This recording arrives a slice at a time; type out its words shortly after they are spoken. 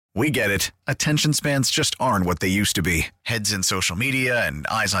We get it. Attention spans just aren't what they used to be. Heads in social media and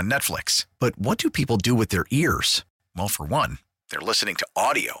eyes on Netflix. But what do people do with their ears? Well, for one, they're listening to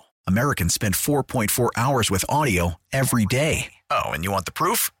audio. Americans spend 4.4 hours with audio every day. Oh, and you want the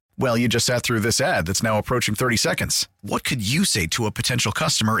proof? Well, you just sat through this ad that's now approaching 30 seconds. What could you say to a potential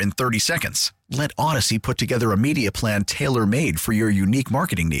customer in 30 seconds? Let Odyssey put together a media plan tailor-made for your unique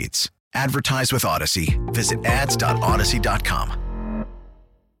marketing needs. Advertise with Odyssey. Visit ads.odyssey.com.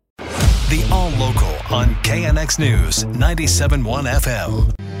 The All Local on KNX News 97.1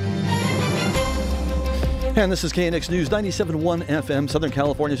 FM. And this is KNX News 97.1 FM, Southern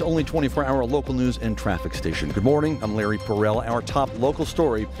California's only 24-hour local news and traffic station. Good morning, I'm Larry Perrell. Our top local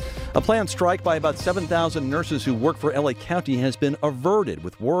story. A planned strike by about 7,000 nurses who work for LA County has been averted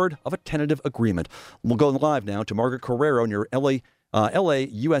with word of a tentative agreement. We'll go live now to Margaret Carrero near LA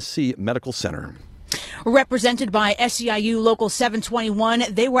USC Medical Center. Represented by SEIU Local 721,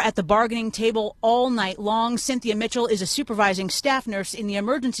 they were at the bargaining table all night long. Cynthia Mitchell is a supervising staff nurse in the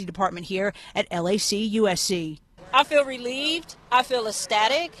emergency department here at LAC USC. I feel relieved. I feel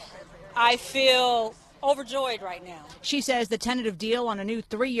ecstatic. I feel overjoyed right now. She says the tentative deal on a new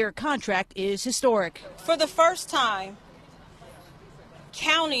 3-year contract is historic. For the first time,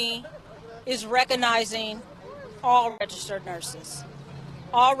 county is recognizing all registered nurses.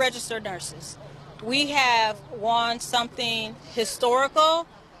 All registered nurses. We have won something historical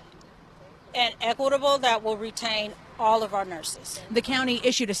and equitable that will retain all of our nurses. The county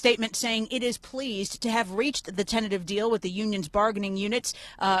issued a statement saying it is pleased to have reached the tentative deal with the union's bargaining units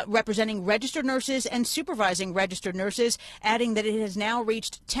representing registered nurses and supervising registered nurses, adding that it has now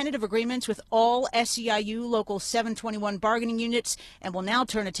reached tentative agreements with all SEIU Local 721 bargaining units and will now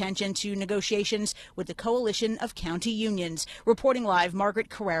turn attention to negotiations with the Coalition of County Unions. Reporting live, Margaret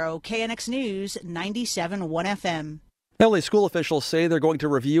Carrero, KNX News 97.1 FM. LA school officials say they're going to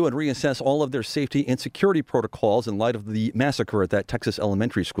review and reassess all of their safety and security protocols in light of the massacre at that Texas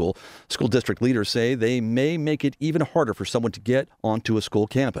elementary school. School district leaders say they may make it even harder for someone to get onto a school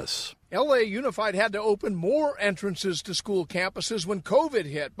campus. LA Unified had to open more entrances to school campuses when COVID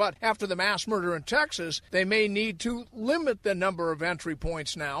hit, but after the mass murder in Texas, they may need to limit the number of entry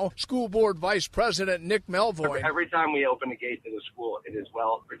points now. School Board Vice President Nick Melvoin. Every time we open a gate to the school, it is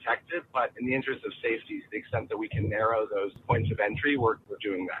well protected, but in the interest of safety, to the extent that we can narrow those points of entry, we're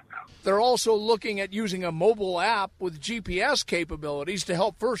doing that now. They're also looking at using a mobile app with GPS capabilities to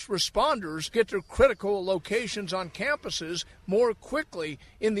help first responders get to critical locations on campuses more quickly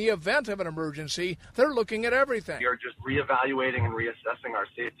in the event of an emergency. They're looking at everything. We are just reevaluating and reassessing our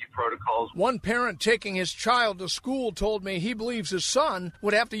safety protocols. One parent taking his child to school told me he believes his son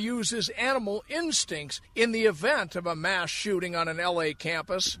would have to use his animal instincts in the event of a mass shooting on an LA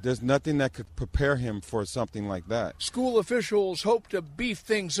campus. There's nothing that could prepare him for something like that. School officials hope to beef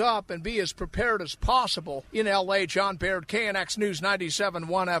things up and be as prepared as possible. In LA, John Baird, KNX News 97.1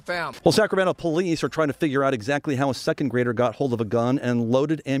 FM. Well, Sacramento police are trying to figure out exactly how a second grader got hold of a gun and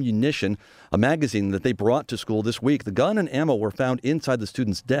loaded ammunition, a magazine that they brought to school this week. The gun and ammo were found inside the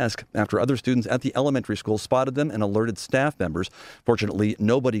student's desk after other students at the elementary school spotted them and alerted staff members. Fortunately,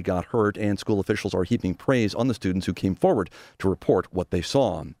 nobody got hurt, and school officials are heaping praise on the students who came forward to report what they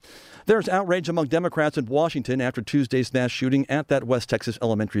saw. There's outrage among Democrats in Washington after Tuesday's mass shooting at that West Texas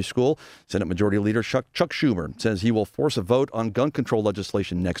elementary school. Senate Majority Leader Chuck Schumer says he will force a vote on gun control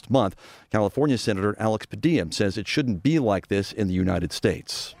legislation next month. California Senator Alex Padilla says it shouldn't be like this in the United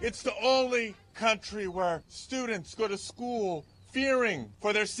States. It's the only country where students go to school fearing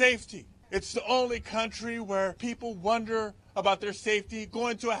for their safety. It's the only country where people wonder about their safety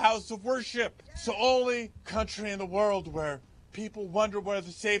going to a house of worship. It's the only country in the world where people wonder whether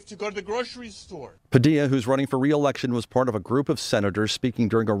it's safe to go to the grocery store. Padilla, who's running for re-election, was part of a group of senators speaking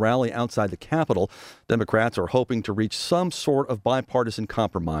during a rally outside the Capitol. Democrats are hoping to reach some sort of bipartisan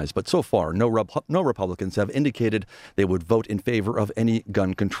compromise, but so far, no Republicans have indicated they would vote in favor of any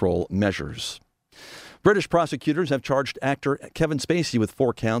gun control measures. British prosecutors have charged actor Kevin Spacey with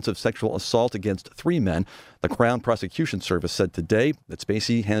 4 counts of sexual assault against 3 men. The Crown Prosecution Service said today that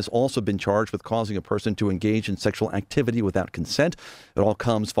Spacey has also been charged with causing a person to engage in sexual activity without consent. It all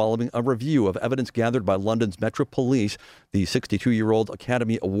comes following a review of evidence gathered by London's Metro Police. The 62-year-old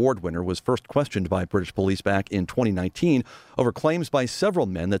Academy Award winner was first questioned by British police back in 2019 over claims by several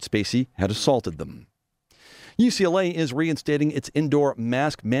men that Spacey had assaulted them. UCLA is reinstating its indoor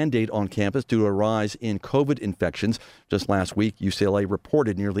mask mandate on campus due to a rise in COVID infections. Just last week, UCLA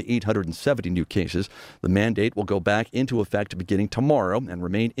reported nearly 870 new cases. The mandate will go back into effect beginning tomorrow and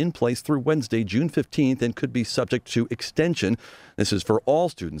remain in place through Wednesday, June 15th, and could be subject to extension. This is for all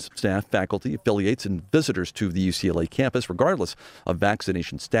students, staff, faculty, affiliates, and visitors to the UCLA campus, regardless of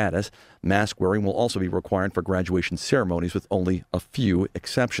vaccination status. Mask wearing will also be required for graduation ceremonies, with only a few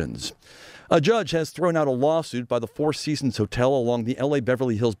exceptions. A judge has thrown out a lawsuit by the Four Seasons Hotel along the L.A.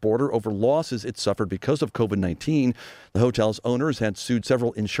 Beverly Hills border over losses it suffered because of COVID-19. The hotel's owners had sued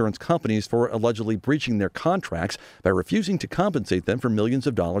several insurance companies for allegedly breaching their contracts by refusing to compensate them for millions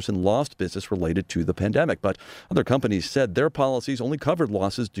of dollars in lost business related to the pandemic. But other companies said their policies only covered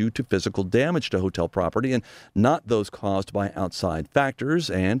losses due to physical damage to hotel property and not those caused by outside factors,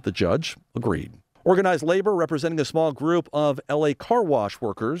 and the judge agreed. Organized labor representing a small group of L.A. car wash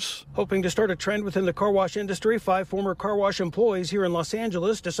workers. Hoping to start a trend within the car wash industry, 5 former car wash employees here in Los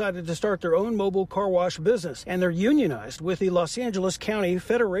Angeles decided to start their own mobile car wash business, and they're unionized with the Los Angeles County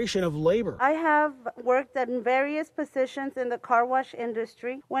Federation of Labor. I have worked in various positions in the car wash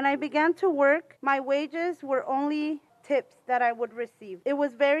industry. When I began to work, my wages were only tips that I would receive. It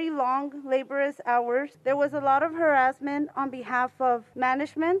was very long, laborious hours. There was a lot of harassment on behalf of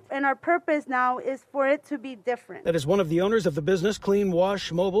management, and our purpose now is for it to be different. That is one of the owners of the business, Clean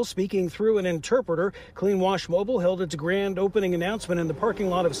Wash Mobile, speaking through an interpreter. Clean Wash Mobile held its grand opening announcement in the parking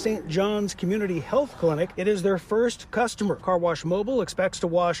lot of St. John's Community Health Clinic. It is their first customer. Car Wash Mobile expects to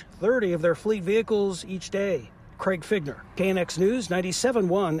wash 30 of their fleet vehicles each day. Craig Figner, KNX News,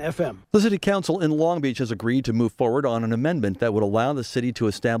 97.1 FM. The City Council in Long Beach has agreed to move forward on an amendment that would allow the city to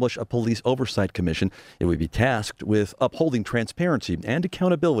establish a police oversight commission. It would be tasked with upholding transparency and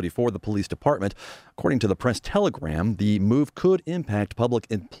accountability for the police department. According to the Press Telegram, the move could impact public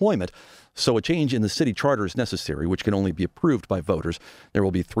employment, so a change in the city charter is necessary, which can only be approved by voters. There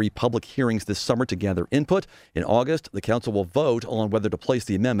will be 3 public hearings this summer to gather input. In August, the council will vote on whether to place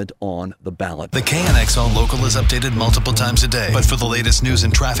the amendment on the ballot. The KNX All Local is updated multiple times a day. But for the latest news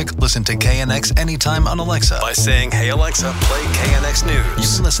and traffic, listen to KNX anytime on Alexa by saying, "Hey Alexa, play KNX News."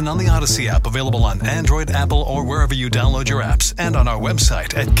 You can listen on the Odyssey app, available on Android, Apple, or wherever you download your apps, and on our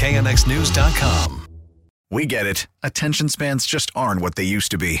website at knxnews.com. We get it. Attention spans just aren't what they used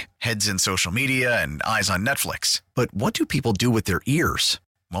to be. Heads in social media and eyes on Netflix. But what do people do with their ears?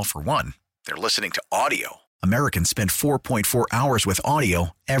 Well, for one, they're listening to audio. Americans spend 4.4 hours with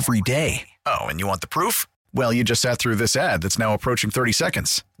audio every day. Oh, and you want the proof? Well, you just sat through this ad that's now approaching 30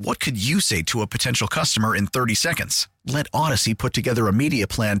 seconds. What could you say to a potential customer in 30 seconds? Let Odyssey put together a media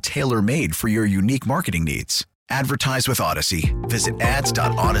plan tailor-made for your unique marketing needs. Advertise with Odyssey. Visit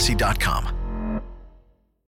ads.odyssey.com.